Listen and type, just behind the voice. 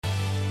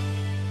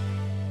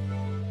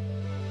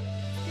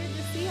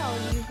all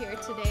of you here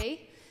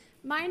today.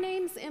 My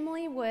name's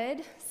Emily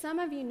Wood. Some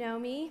of you know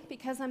me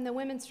because I'm the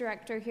women's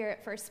director here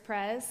at First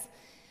Pres.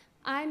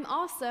 I'm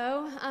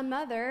also a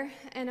mother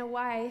and a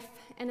wife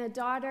and a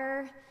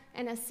daughter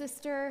and a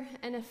sister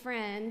and a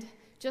friend,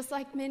 just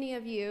like many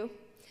of you.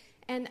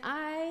 And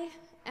I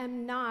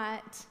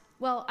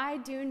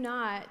do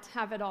not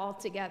have it all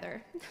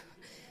together.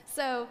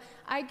 So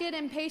I get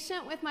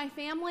impatient with my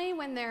family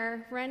when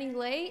they're running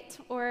late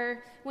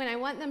or when I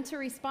want them to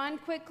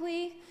respond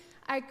quickly.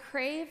 I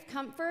crave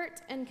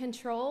comfort and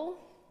control,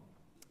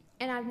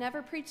 and I've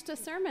never preached a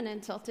sermon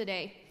until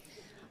today.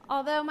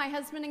 Although my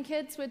husband and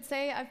kids would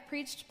say I've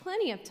preached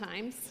plenty of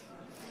times.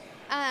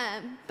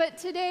 But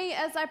today,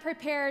 as I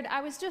prepared, I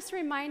was just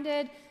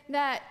reminded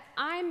that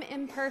I'm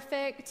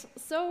imperfect,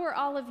 so are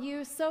all of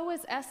you, so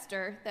is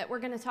Esther, that we're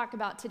going to talk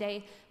about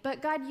today.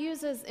 But God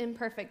uses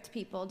imperfect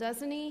people,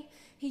 doesn't he?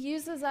 He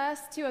uses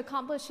us to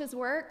accomplish his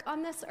work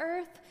on this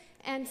earth.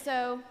 And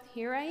so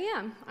here I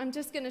am. I'm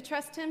just going to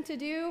trust him to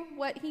do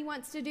what he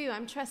wants to do.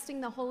 I'm trusting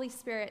the Holy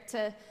Spirit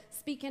to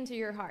speak into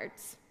your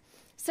hearts.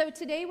 So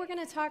today we're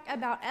going to talk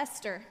about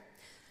Esther.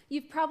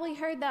 You've probably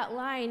heard that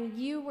line,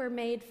 "You were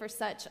made for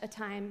such a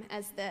time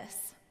as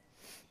this."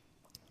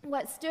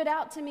 What stood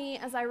out to me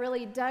as I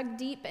really dug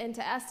deep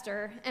into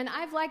Esther, and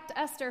I've liked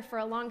Esther for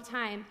a long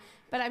time,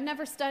 but I've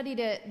never studied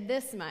it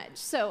this much.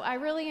 So I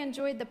really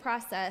enjoyed the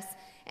process.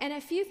 And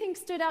a few things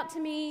stood out to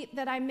me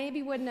that I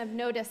maybe wouldn't have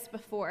noticed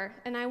before,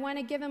 and I want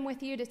to give them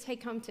with you to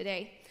take home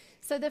today.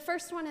 So the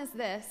first one is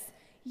this: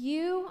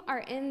 you are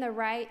in the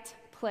right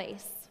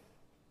place.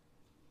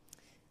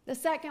 The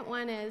second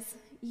one is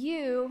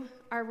you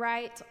are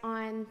right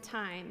on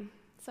time.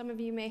 Some of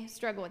you may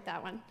struggle with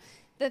that one.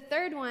 The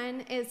third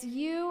one is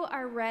you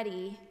are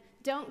ready.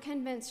 Don't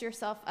convince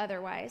yourself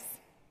otherwise.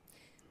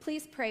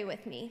 Please pray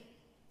with me.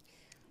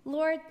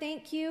 Lord,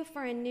 thank you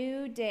for a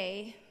new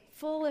day,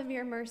 full of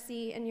your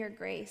mercy and your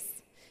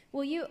grace.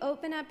 Will you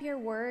open up your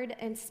word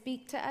and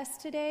speak to us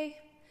today?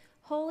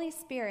 Holy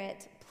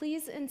Spirit,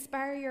 please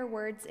inspire your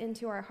words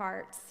into our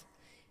hearts.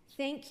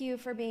 Thank you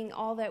for being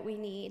all that we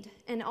need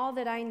and all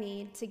that I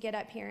need to get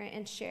up here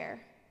and share.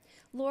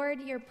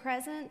 Lord, your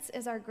presence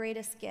is our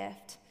greatest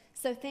gift,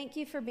 so thank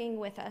you for being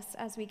with us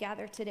as we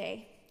gather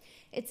today.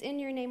 It's in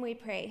your name we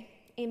pray.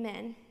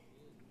 Amen.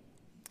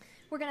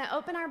 We're going to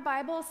open our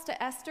Bibles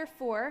to Esther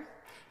 4.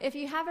 If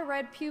you have a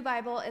Red Pew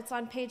Bible, it's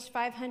on page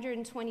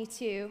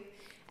 522.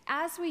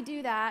 As we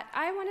do that,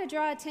 I want to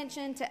draw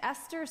attention to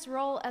Esther's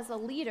role as a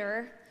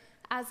leader,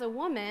 as a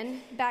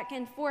woman, back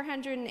in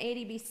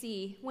 480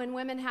 BC, when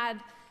women had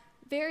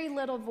very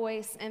little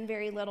voice and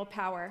very little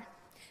power.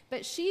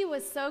 But she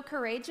was so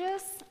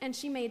courageous, and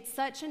she made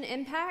such an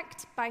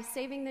impact by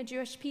saving the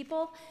Jewish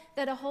people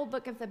that a whole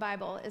book of the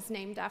Bible is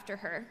named after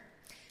her.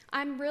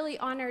 I'm really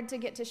honored to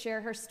get to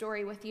share her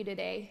story with you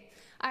today.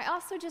 I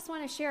also just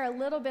want to share a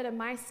little bit of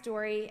my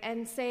story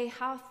and say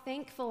how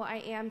thankful I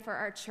am for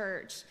our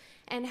church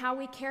and how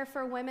we care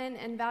for women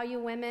and value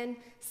women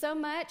so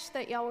much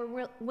that y'all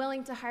were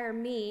willing to hire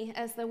me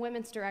as the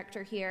women's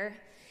director here.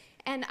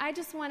 And I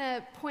just want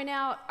to point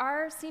out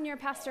our senior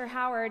pastor,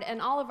 Howard,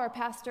 and all of our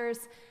pastors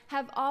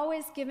have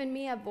always given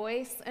me a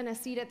voice and a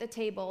seat at the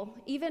table,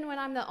 even when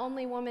I'm the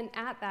only woman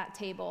at that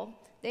table.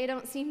 They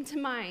don't seem to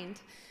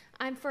mind.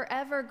 I'm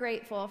forever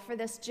grateful for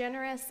this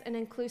generous and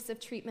inclusive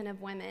treatment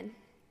of women.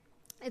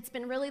 It's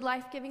been really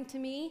life-giving to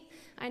me.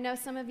 I know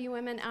some of you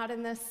women out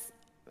in this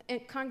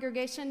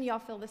congregation, y'all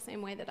feel the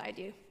same way that I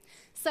do.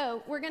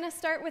 So we're going to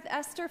start with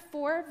Esther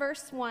 4,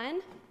 verse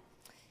 1.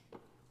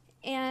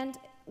 And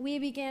we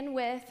begin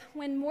with,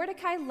 when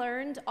Mordecai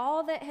learned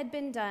all that had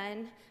been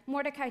done,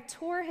 Mordecai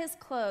tore his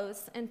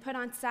clothes and put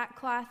on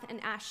sackcloth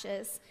and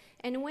ashes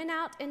and went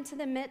out into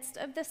the midst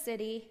of the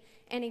city,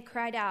 and he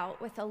cried out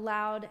with a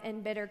loud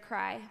and bitter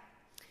cry.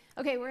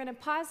 Okay, we're going to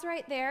pause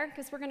right there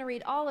because we're going to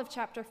read all of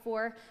chapter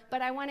 4,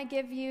 but I want to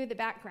give you the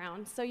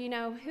background so you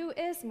know, who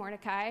is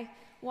Mordecai?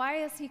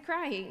 Why is he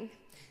crying?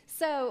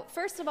 So,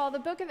 first of all, the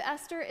book of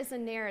Esther is a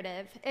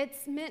narrative.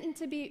 It's meant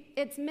to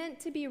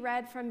be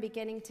read from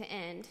beginning to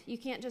end. You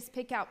can't just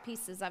pick out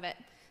pieces of it.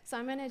 So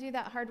I'm going to do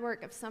that hard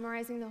work of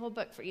summarizing the whole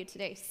book for you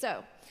today.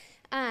 So,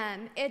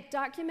 it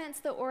documents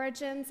the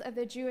origins of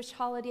the Jewish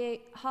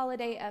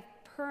holiday of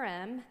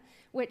Purim,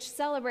 which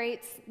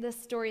celebrates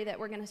this story that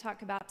we're going to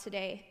talk about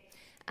today.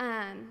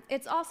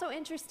 It's also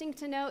interesting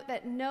to note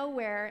that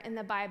nowhere in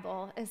the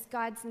Bible is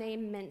God's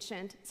name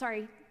mentioned.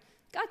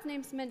 God's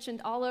name's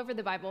mentioned all over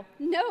the Bible.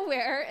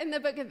 Nowhere in the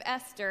book of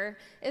Esther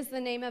is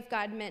the name of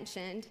God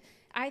mentioned.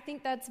 I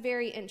think that's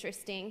very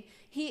interesting.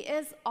 He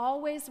is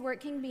always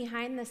working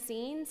behind the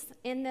scenes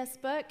in this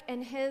book,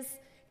 and his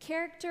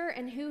character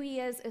and who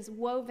he is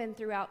woven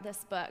throughout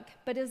this book,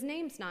 but his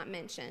name's not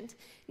mentioned.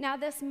 Now,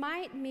 this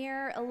might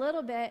mirror a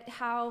little bit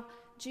how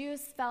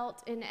Jews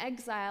felt in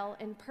exile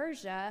in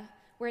Persia,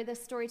 where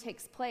this story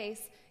takes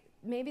place.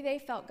 Maybe they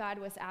felt God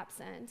was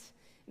absent.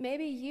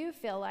 Maybe you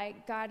feel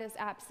like God is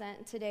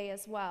absent today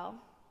as well.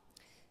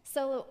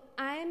 So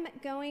I'm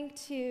going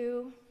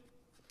to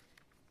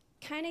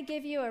kind of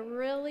give you a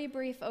really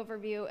brief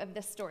overview of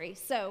this story.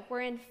 So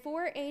we're in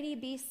 480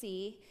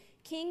 BC.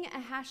 King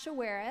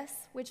Ahasuerus,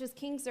 which is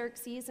King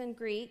Xerxes in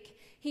Greek,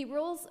 he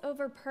rules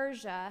over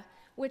Persia,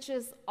 which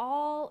is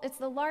it's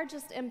the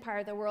largest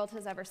empire the world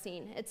has ever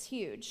seen. It's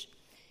huge.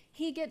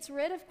 He gets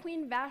rid of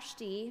Queen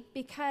Vashti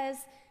because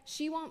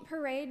she won't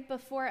parade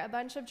before a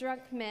bunch of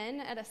drunk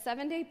men at a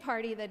 7-day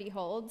party that he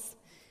holds.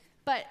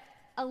 But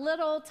a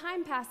little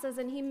time passes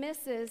and he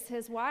misses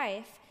his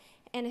wife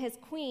and his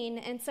queen,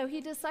 and so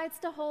he decides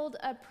to hold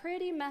a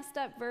pretty messed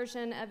up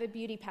version of a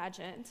beauty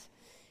pageant.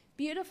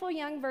 Beautiful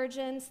young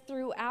virgins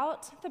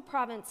throughout the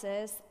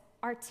provinces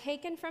are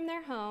taken from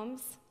their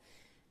homes.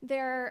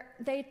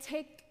 They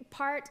take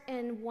part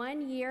in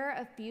 1 year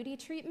of beauty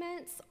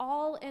treatments,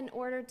 all in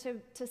order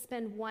to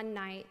spend one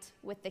night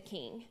with the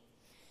king.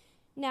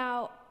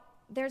 Now,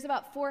 there's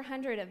about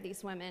 400 of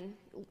these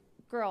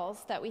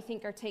girls that we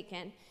think are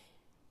taken.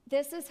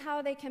 This is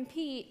how they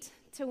compete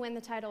to win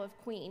the title of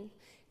queen.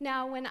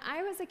 Now, when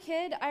I was a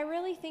kid, I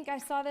really think I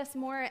saw this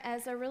more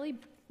as a really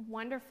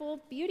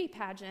wonderful beauty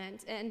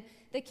pageant, and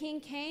the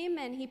king came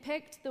and he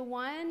picked the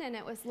one, and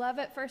it was love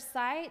at first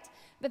sight.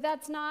 But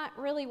that's not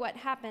really what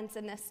happens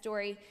in this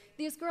story.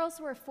 These girls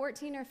were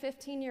 14 or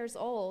 15 years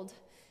old.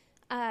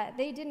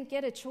 They didn't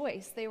get a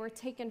choice. They were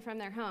taken from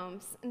their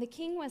homes, and the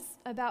king was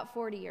about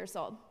 40 years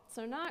old,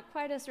 so not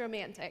quite as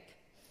romantic.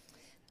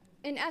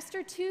 In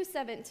Esther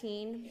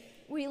 2:17,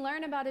 we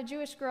learn about a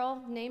Jewish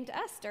girl named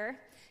Esther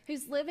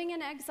who's living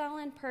in exile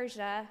in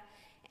Persia,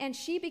 and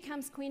she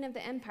becomes queen of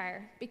the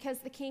empire because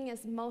the king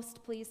is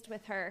most pleased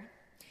with her.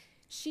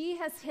 She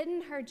has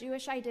hidden her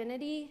Jewish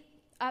identity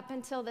up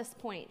until this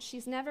point.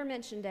 She's never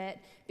mentioned it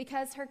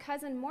because her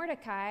cousin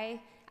Mordecai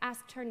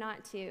asked her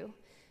not to.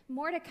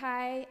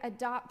 Mordecai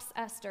adopts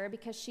Esther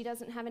because she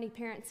doesn't have any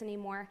parents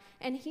anymore,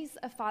 and he's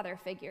a father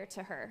figure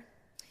to her.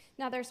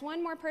 Now, there's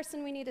one more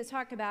person we need to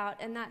talk about,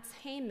 and that's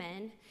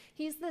Haman.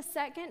 He's the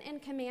second in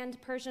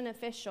command Persian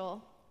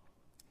official,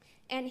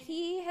 and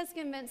he has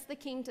convinced the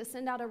king to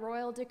send out a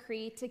royal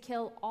decree to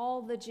kill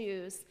all the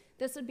Jews.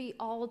 This would be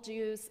all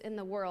Jews in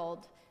the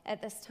world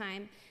at this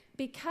time,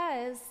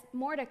 because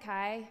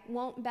Mordecai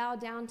won't bow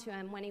down to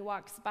him when he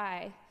walks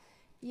by.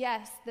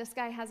 Yes, this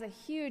guy has a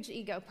huge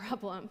ego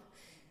problem.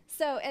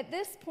 So at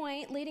this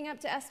point, leading up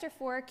to Esther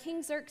 4,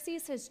 King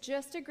Xerxes has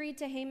just agreed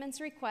to Haman's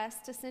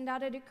request to send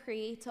out a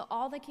decree to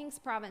all the king's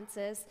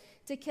provinces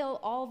to kill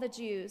all the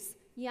Jews,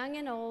 young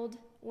and old,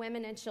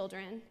 women and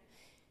children,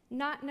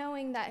 not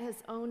knowing that his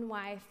own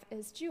wife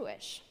is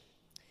Jewish.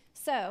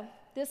 So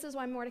this is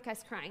why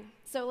Mordecai's crying.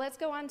 So let's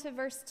go on to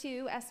verse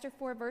 2, Esther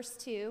 4, verse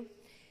 2.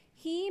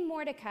 He,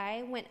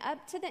 Mordecai, went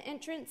up to the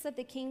entrance of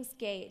the king's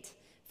gate,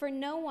 for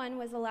no one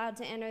was allowed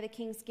to enter the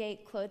king's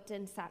gate clothed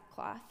in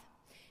sackcloth.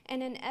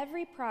 And in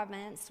every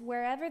province,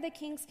 wherever the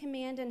king's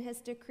command and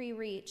his decree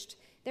reached,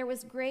 there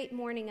was great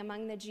mourning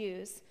among the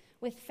Jews,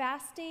 with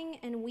fasting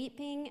and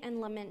weeping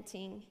and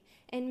lamenting,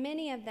 and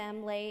many of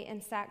them lay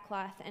in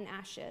sackcloth and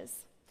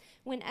ashes.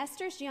 When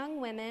Esther's young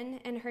women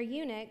and her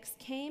eunuchs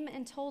came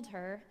and told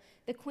her,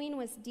 the queen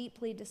was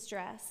deeply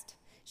distressed.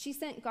 She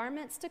sent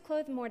garments to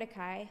clothe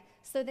Mordecai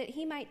so that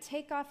he might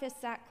take off his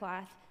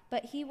sackcloth,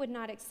 but he would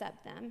not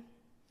accept them.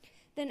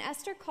 Then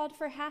Esther called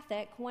for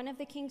Hathach, one of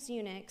the king's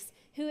eunuchs,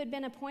 who had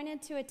been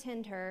appointed to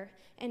attend her,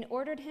 and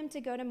ordered him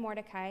to go to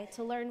Mordecai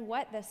to learn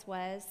what this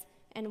was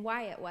and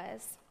why it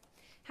was.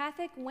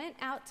 Hathach went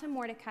out to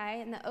Mordecai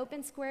in the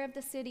open square of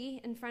the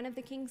city in front of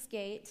the king's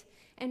gate,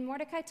 and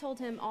Mordecai told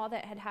him all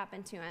that had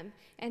happened to him,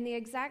 and the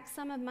exact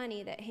sum of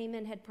money that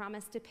Haman had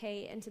promised to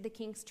pay into the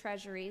king's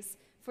treasuries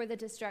for the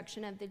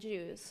destruction of the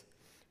Jews.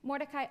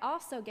 Mordecai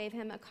also gave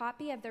him a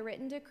copy of the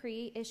written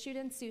decree issued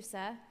in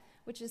Susa,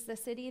 which is the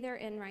city they're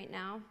in right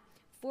now,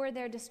 for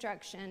their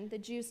destruction, the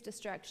Jews'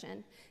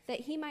 destruction, that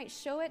he might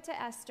show it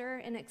to Esther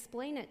and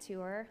explain it to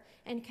her,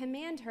 and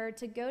command her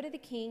to go to the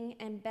king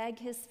and beg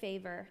his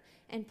favor,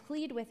 and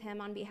plead with him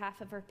on behalf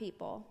of her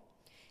people.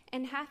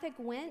 And Hathach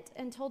went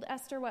and told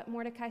Esther what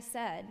Mordecai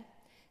said.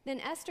 Then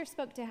Esther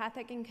spoke to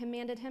Hathach and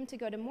commanded him to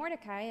go to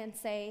Mordecai and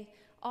say,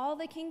 all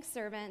the king's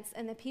servants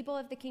and the people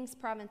of the king's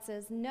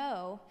provinces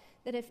know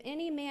that if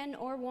any man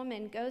or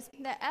woman goes,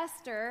 that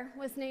Esther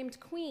was named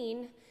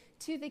queen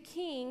to the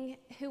king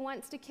who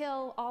wants to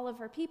kill all of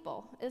her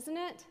people, isn't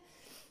it?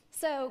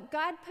 So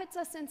God puts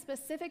us in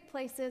specific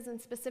places and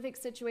specific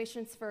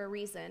situations for a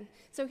reason.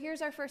 So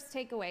here's our first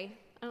takeaway.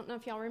 I don't know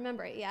if y'all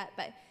remember it yet,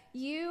 but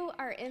you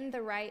are in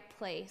the right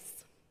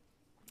place.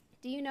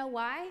 Do you know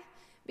why?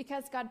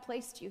 Because God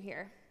placed you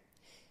here.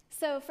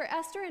 So for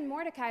Esther and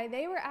Mordecai,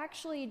 they were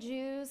actually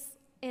Jews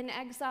in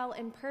exile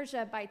in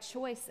Persia by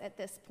choice at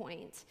this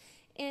point.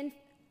 In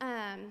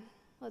 2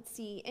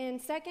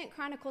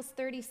 Chronicles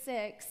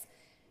 36,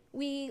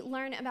 we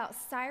learn about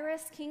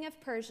Cyrus, king of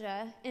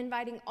Persia,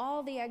 inviting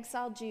all the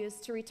exiled Jews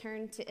to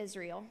return to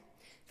Israel.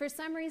 For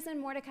some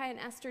reason, Mordecai and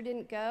Esther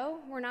didn't go.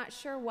 We're not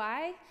sure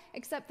why,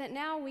 except that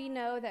now we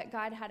know that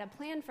God had a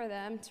plan for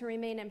them to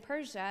remain in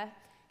Persia.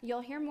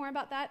 You'll hear more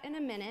about that in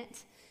a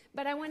minute.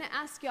 But I want to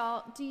ask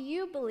y'all, do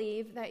you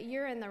believe that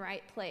you're in the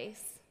right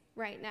place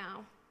right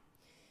now?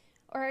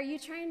 Or are you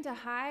trying to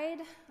hide?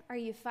 Are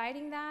you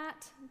fighting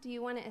that? Do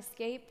you want to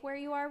escape where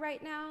you are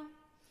right now?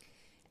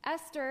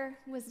 Esther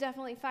was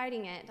definitely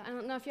fighting it. I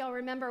don't know if y'all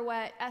remember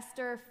what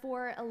Esther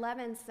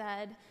 4:11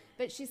 said,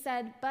 but she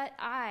said, "But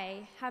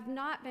I have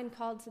not been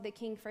called to the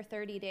king for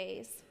 30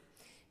 days."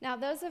 Now,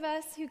 those of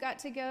us who got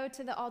to go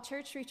to the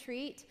all-church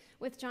retreat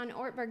with John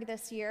Ortberg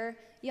this year,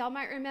 y'all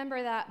might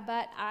remember that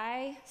 "but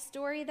I"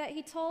 story that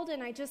he told,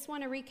 and I just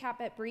want to recap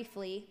it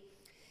briefly.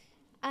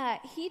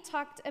 He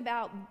talked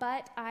about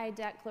 "but I"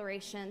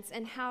 declarations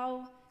and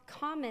how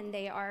common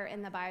they are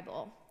in the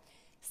Bible.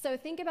 So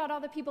think about all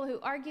the people who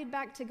argued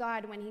back to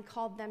God when he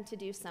called them to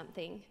do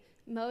something.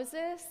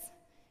 Moses,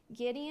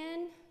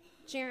 Gideon,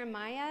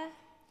 Jeremiah,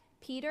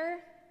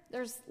 Peter,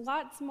 there's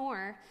lots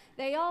more.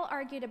 They all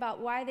argued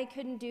about why they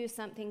couldn't do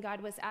something God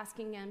was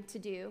asking them to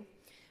do.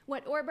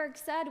 What Ortberg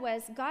said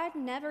was, God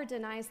never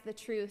denies the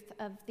truth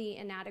of the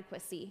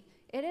inadequacy.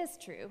 It is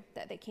true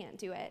that they can't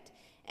do it.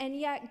 And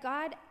yet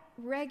God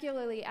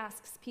regularly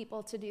asks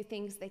people to do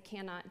things they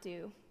cannot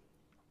do.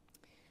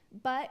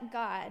 But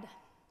God.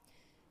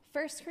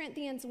 1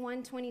 Corinthians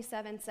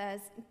 1:27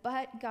 says,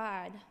 "But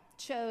God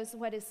chose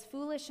what is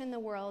foolish in the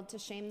world to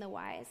shame the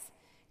wise.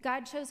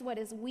 God chose what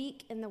is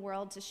weak in the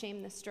world to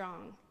shame the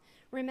strong."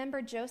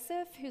 Remember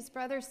Joseph, whose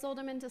brothers sold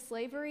him into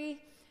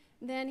slavery?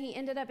 Then he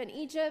ended up in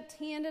Egypt.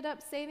 He ended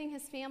up saving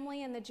his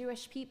family and the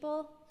Jewish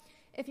people.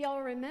 If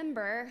y'all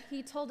remember,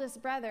 he told his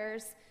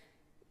brothers,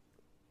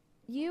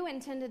 "You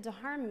intended to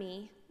harm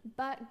me,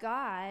 but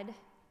God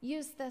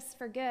used this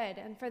for good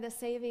and for the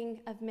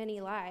saving of many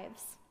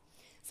lives."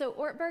 So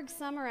Ortberg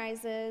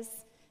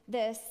summarizes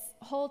this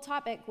whole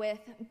topic with,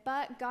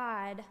 "But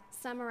God"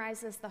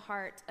 summarizes the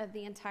heart of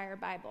the entire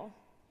Bible.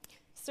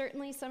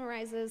 Certainly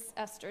summarizes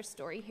Esther's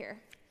story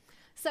here.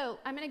 So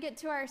I'm going to get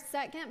to our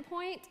second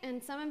point,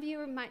 and some of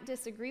you might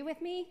disagree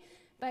with me,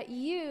 but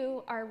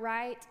you are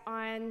right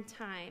on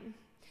time.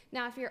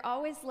 Now, if you're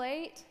always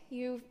late,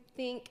 you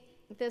think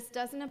this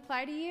doesn't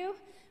apply to you,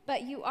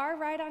 but you are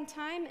right on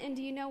time, and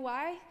do you know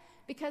why?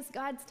 Because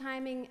God's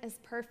timing is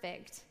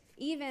perfect,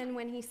 even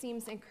when he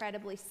seems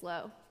incredibly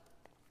slow.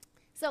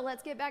 So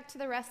let's get back to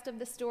the rest of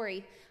the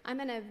story. I'm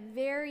going to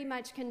very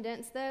much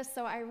condense this,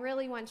 so I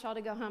really want y'all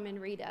to go home and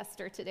read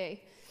Esther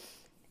today.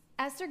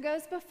 Esther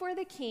goes before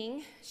the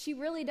king. She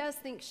really does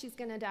think she's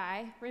going to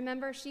die.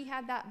 Remember, she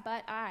had that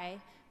but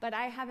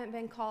I haven't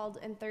been called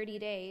in 30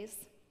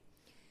 days.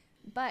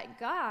 But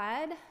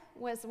God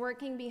was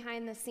working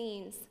behind the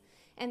scenes,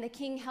 and the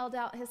king held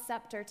out his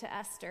scepter to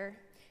Esther,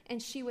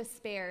 and she was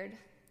spared.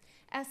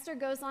 Esther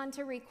goes on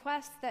to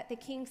request that the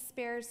king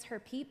spares her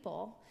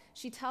people.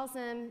 She tells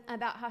him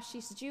about how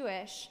she's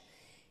Jewish.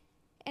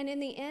 And in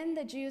the end,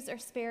 the Jews are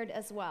spared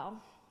as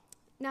well.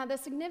 Now, the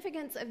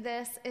significance of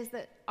this is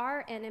that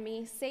our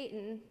enemy,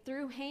 Satan,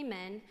 through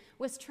Haman,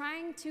 was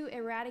trying to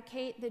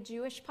eradicate the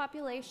Jewish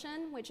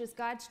population, which is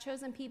God's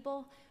chosen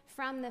people,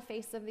 from the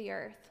face of the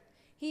earth.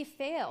 He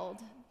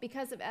failed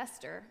because of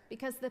Esther,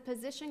 because the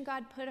position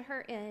God put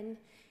her in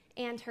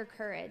and her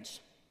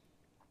courage.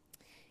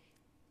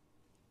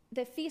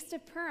 The Feast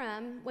of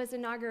Purim was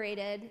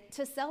inaugurated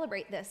to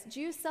celebrate this.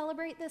 Jews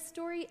celebrate this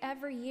story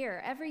every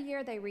year. Every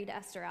year they read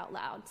Esther out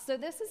loud. So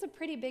this is a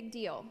pretty big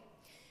deal.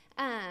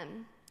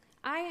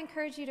 I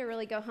encourage you to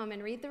really go home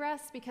and read the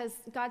rest because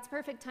God's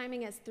perfect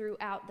timing is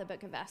throughout the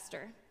book of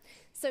Esther.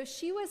 So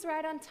she was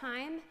right on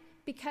time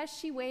because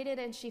she waited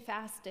and she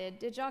fasted.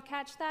 Did y'all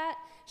catch that?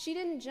 She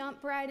didn't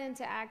jump right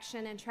into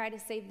action and try to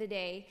save the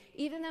day,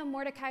 even though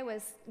Mordecai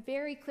was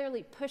very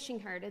clearly pushing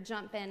her to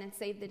jump in and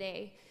save the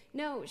day.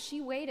 No,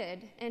 she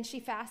waited and she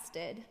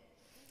fasted.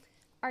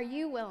 Are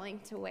you willing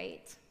to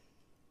wait?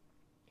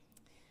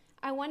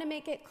 I want to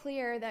make it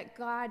clear that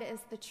God is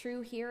the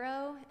true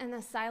hero and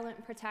the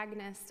silent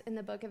protagonist in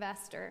the book of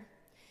Esther.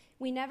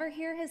 We never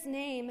hear his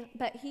name,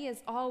 but he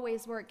is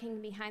always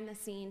working behind the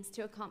scenes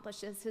to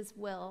accomplish his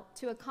will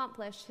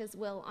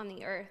on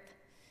the earth.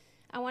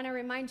 I want to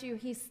remind you,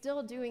 he's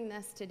still doing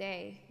this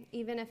today,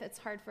 even if it's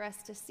hard for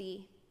us to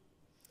see.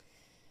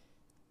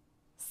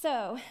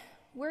 So,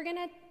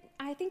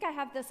 I think I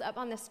have this up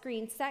on the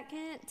screen,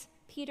 2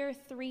 Peter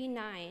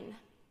 3:9.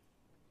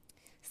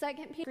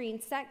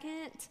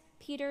 2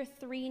 Peter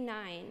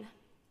 3:9.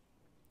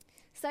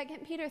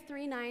 2 Peter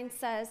 3:9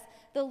 says,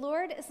 "The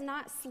Lord is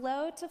not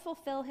slow to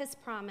fulfill his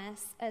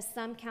promise, as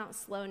some count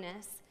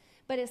slowness,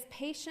 but is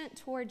patient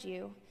toward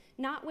you,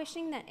 not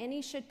wishing that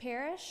any should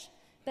perish,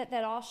 but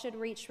that all should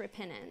reach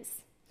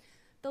repentance."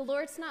 The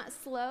Lord's not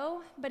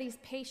slow, but he's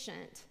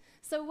patient.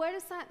 So what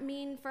does that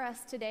mean for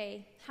us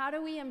today? How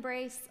do we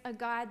embrace a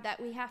God that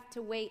we have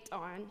to wait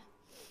on?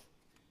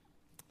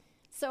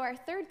 So our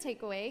third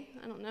takeaway,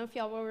 I don't know if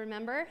y'all will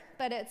remember,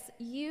 but it's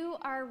you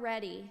are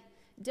ready.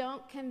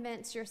 Don't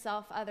convince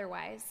yourself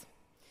otherwise.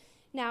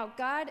 Now,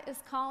 God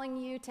is calling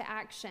you to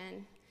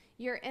action.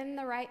 You're in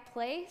the right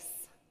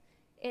place.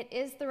 It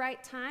is the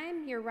right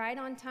time. You're right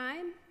on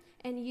time,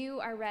 and you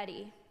are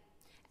ready.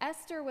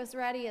 Esther was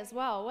ready as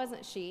well,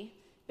 wasn't she?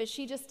 But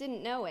she just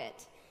didn't know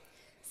it.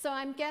 So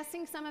I'm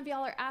guessing some of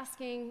y'all are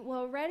asking,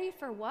 well, ready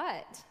for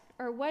what?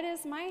 Or what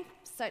is my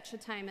such a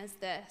time as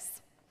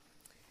this?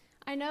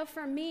 I know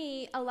for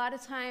me, a lot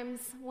of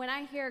times when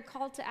I hear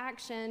call to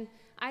action,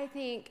 I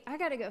think, I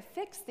got to go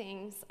fix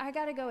things. I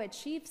got to go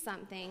achieve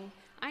something.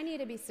 I need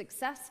to be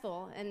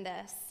successful in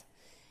this.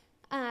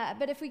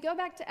 But if we go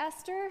back to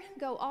Esther,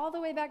 go all the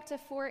way back to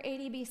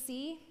 480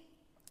 BC,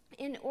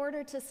 in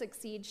order to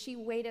succeed, she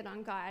waited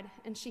on God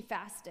and she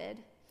fasted.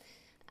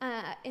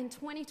 In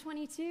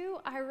 2022,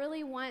 I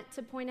really want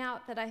to point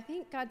out that I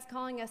think God's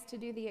calling us to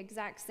do the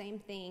exact same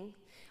thing.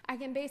 I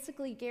can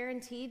basically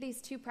guarantee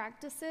these two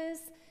practices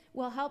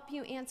will help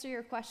you answer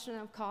your question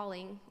of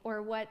calling,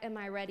 or what am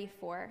I ready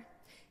for?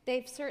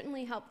 They've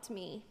certainly helped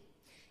me.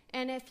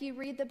 And if you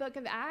read the book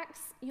of Acts,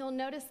 you'll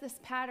notice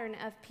this pattern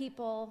of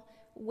people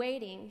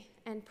waiting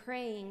and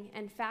praying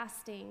and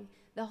fasting.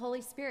 The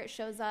Holy Spirit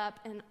shows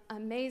up and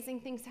amazing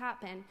things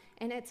happen,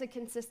 and it's a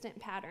consistent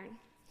pattern.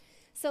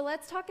 So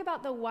let's talk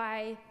about the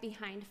why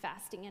behind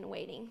fasting and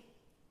waiting.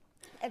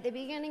 At the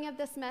beginning of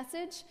this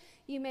message,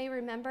 you may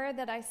remember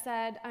that I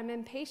said I'm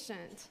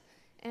impatient,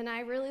 and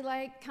I really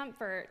like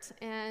comfort,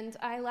 and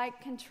I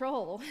like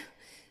control.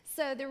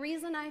 So the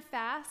reason I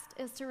fast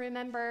is to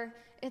remember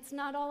it's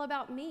not all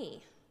about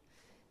me.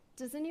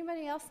 Does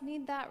anybody else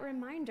need that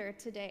reminder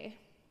today?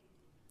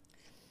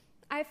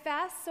 I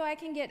fast so I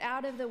can get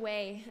out of the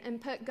way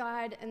and put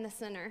God in the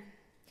center.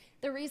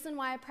 The reason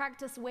why I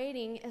practice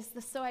waiting is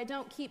so I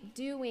don't keep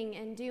doing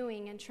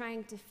and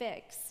trying to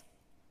fix.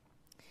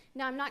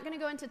 Now, I'm not going to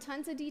go into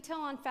tons of detail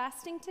on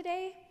fasting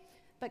today,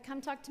 but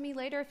come talk to me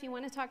later if you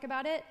want to talk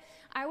about it.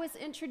 I was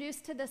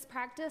introduced to this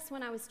practice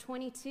when I was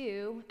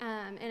 22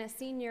 and a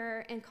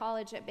senior in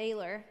college at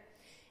Baylor.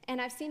 And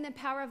I've seen the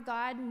power of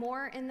God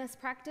more in this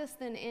practice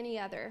than any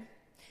other.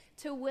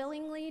 To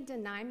willingly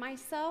deny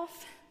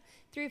myself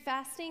through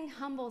fasting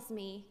humbles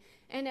me,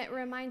 and it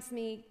reminds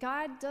me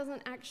God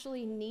doesn't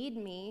actually need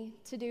me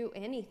to do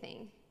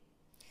anything.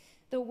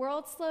 The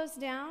world slows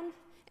down,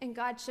 and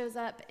God shows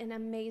up in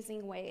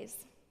amazing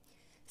ways.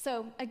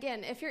 So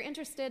again, if you're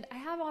interested, I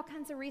have all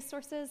kinds of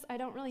resources. I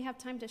don't really have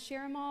time to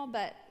share them all,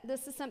 but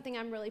this is something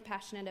I'm really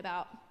passionate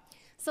about.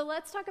 So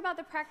let's talk about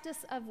the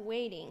practice of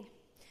waiting.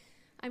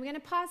 I'm going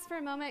to pause for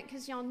a moment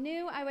because y'all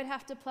knew I would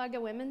have to plug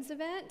a women's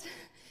event,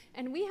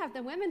 and we have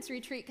the women's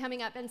retreat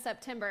coming up in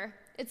September.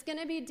 It's going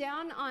to be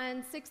down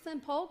on 6th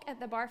and Polk at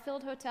the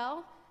Barfield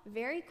Hotel.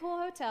 Very cool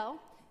hotel,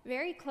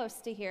 very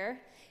close to here,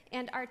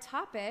 and our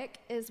topic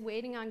is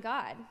waiting on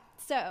God.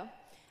 So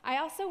I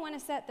also want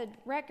to set the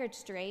record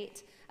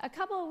straight. A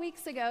couple of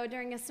weeks ago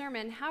during a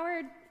sermon,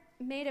 Howard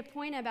made a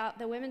point about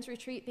the women's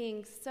retreat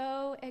being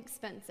so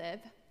expensive.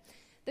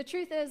 The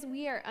truth is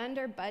we are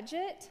under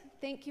budget.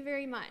 Thank you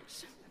very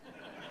much.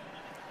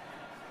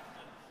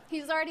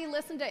 He's already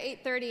listened to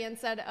 8:30 and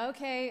said,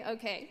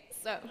 okay.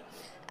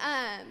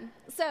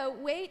 So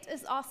wait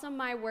is also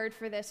my word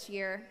for this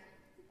year.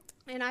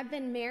 And I've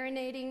been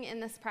marinating in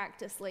this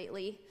practice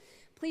lately.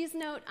 Please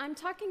note, I'm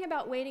talking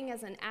about waiting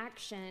as an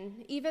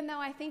action, even though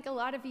I think a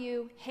lot of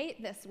you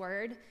hate this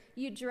word,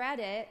 you dread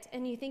it,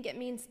 and you think it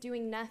means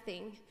doing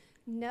nothing.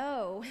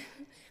 No,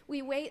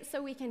 we wait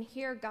so we can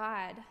hear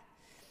God.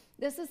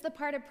 This is the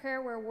part of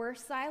prayer where we're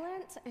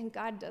silent and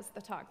God does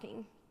the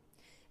talking.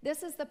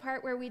 This is the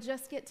part where we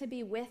just get to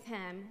be with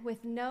him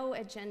with no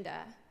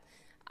agenda.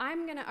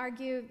 I'm going to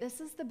argue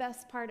this is the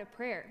best part of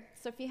prayer.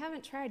 So if you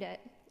haven't tried it,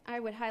 I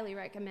would highly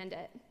recommend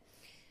it.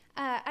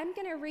 I'm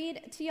going to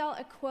read to y'all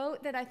a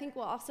quote that I think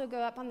will also go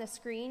up on the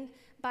screen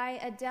by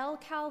Adele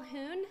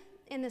Calhoun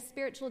in the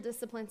Spiritual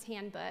Disciplines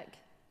Handbook.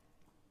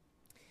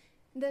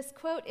 This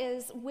quote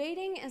is,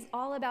 "Waiting is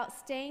all about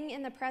staying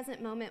in the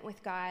present moment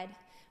with God.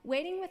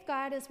 Waiting with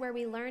God is where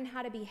we learn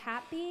how to be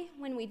happy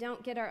when we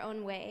don't get our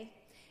own way.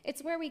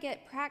 It's where we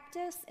get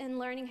practice in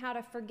learning how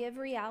to forgive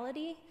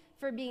reality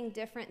for being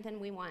different than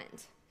we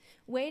want.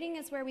 Waiting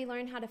is where we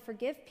learn how to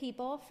forgive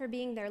people for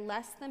being their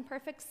less than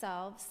perfect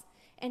selves.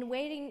 And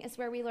waiting is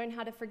where we learn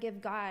how to forgive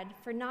God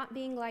for not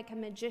being like a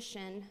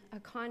magician,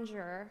 a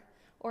conjurer,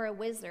 or a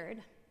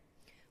wizard.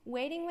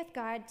 Waiting with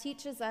God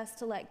teaches us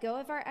to let go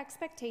of our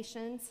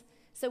expectations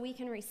so we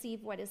can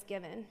receive what is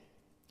given.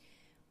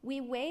 We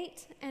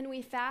wait and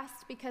we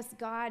fast because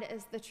God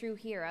is the true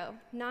hero,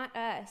 not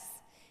us.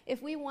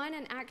 If we want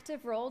an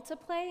active role to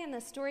play in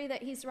the story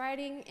that he's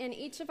writing in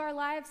each of our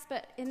lives,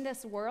 but in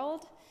this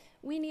world,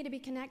 we need to be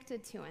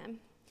connected to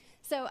him.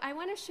 So I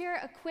want to share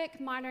a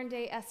quick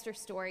modern-day Esther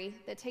story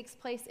that takes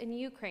place in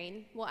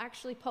Ukraine, well,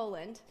 actually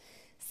Poland.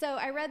 So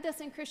I read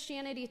this in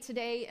Christianity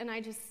Today, and I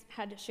just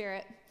had to share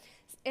it.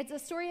 It's a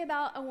story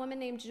about a woman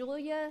named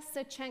Julia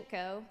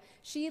Sachenko.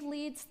 She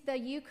leads the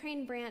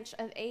Ukraine branch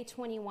of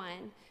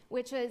A21,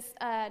 which is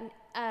an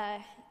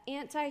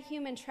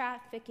anti-human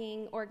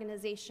trafficking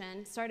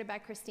organization started by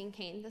Christine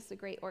Caine. This is a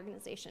great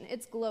organization.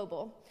 It's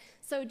global.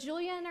 So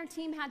Julia and her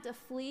team had to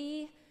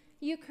flee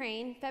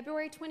Ukraine,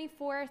 February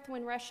 24th,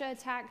 when Russia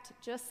attacked,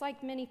 just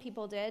like many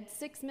people did.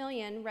 6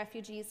 million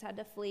refugees had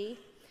to flee.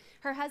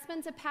 Her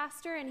husband's a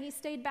pastor, and he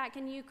stayed back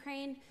in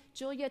Ukraine.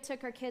 Julia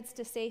took her kids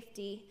to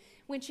safety.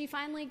 When she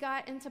finally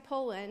got into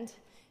Poland,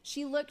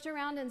 She looked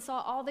around and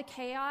saw all the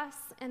chaos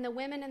and the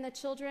women and the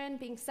children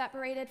being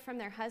separated from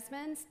their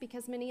husbands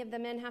because many of the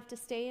men have to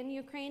stay in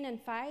Ukraine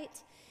and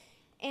fight.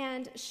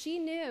 And she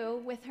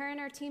knew, with her and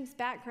her team's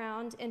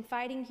background in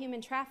fighting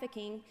human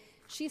trafficking,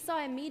 she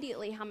saw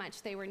immediately how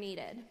much they were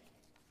needed.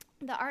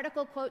 The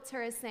article quotes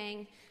her as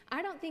saying,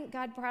 "I don't think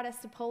God brought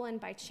us to Poland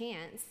by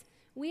chance.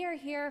 We are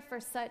here for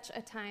such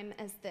a time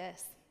as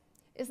this."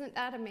 Isn't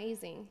that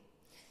amazing?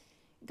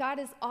 God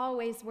is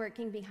always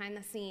working behind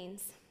the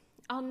scenes.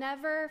 I'll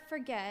never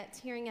forget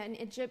hearing an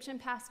Egyptian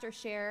pastor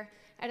share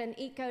at an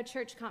Eco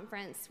Church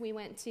conference we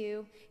went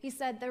to. He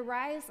said, "The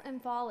rise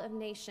and fall of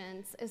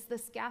nations is the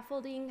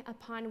scaffolding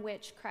upon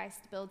which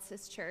Christ builds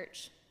his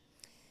church."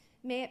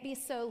 May it be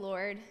so,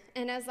 Lord.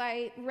 And as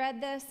I read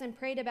this and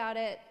prayed about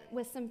it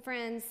with some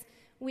friends,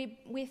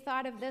 we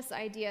thought of this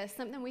idea,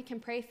 something we can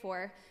pray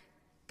for.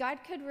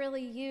 God could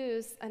really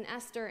use an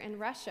Esther in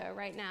Russia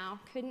right now,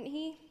 couldn't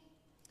he?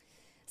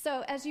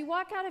 So as you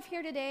walk out of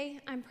here today,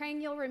 I'm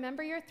praying you'll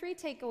remember your 3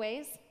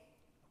 takeaways.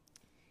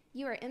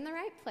 You are in the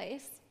right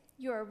place,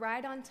 you are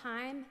right on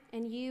time,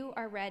 and you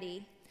are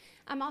ready.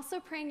 I'm also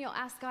praying you'll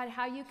ask God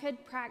how you could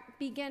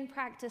begin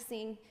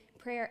practicing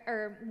prayer,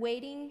 or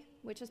waiting,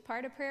 which is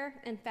part of prayer,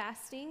 and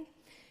fasting.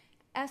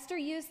 Esther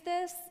used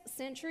this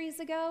centuries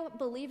ago.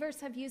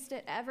 Believers have used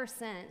it ever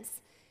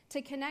since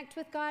to connect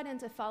with God and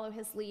to follow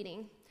his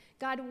leading.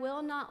 God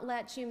will not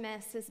let you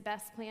miss his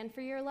best plan for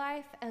your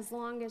life as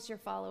long as you're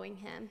following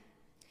him.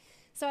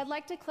 So I'd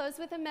like to close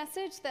with a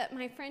message that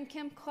my friend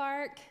Kim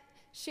Clark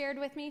shared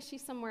with me.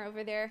 She's somewhere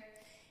over there.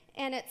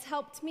 And it's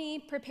helped me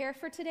prepare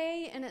for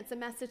today, and it's a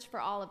message for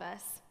all of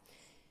us.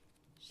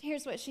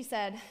 Here's what she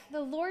said.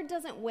 "The Lord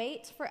doesn't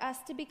wait for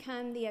us to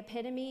become the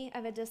epitome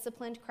of a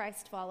disciplined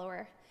Christ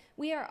follower.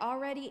 We are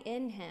already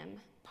in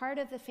him, part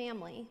of the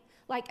family,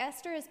 like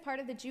Esther is part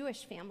of the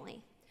Jewish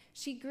family.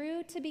 She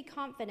grew to be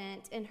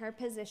confident in her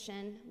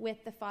position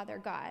with the Father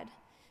God.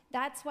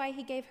 That's why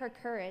he gave her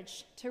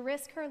courage to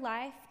risk her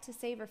life to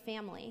save her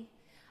family.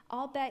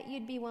 I'll bet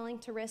you'd be willing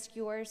to risk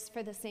yours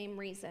for the same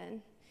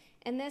reason.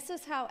 And this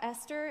is how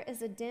Esther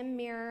is a dim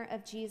mirror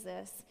of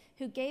Jesus,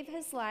 who gave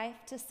his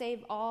life to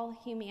save all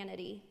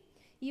humanity.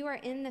 You are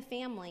in the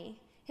family.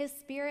 His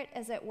spirit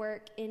is at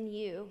work in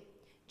you.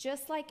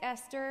 Just like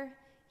Esther,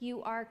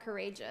 you are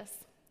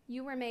courageous.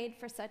 You were made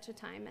for such a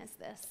time as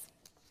this."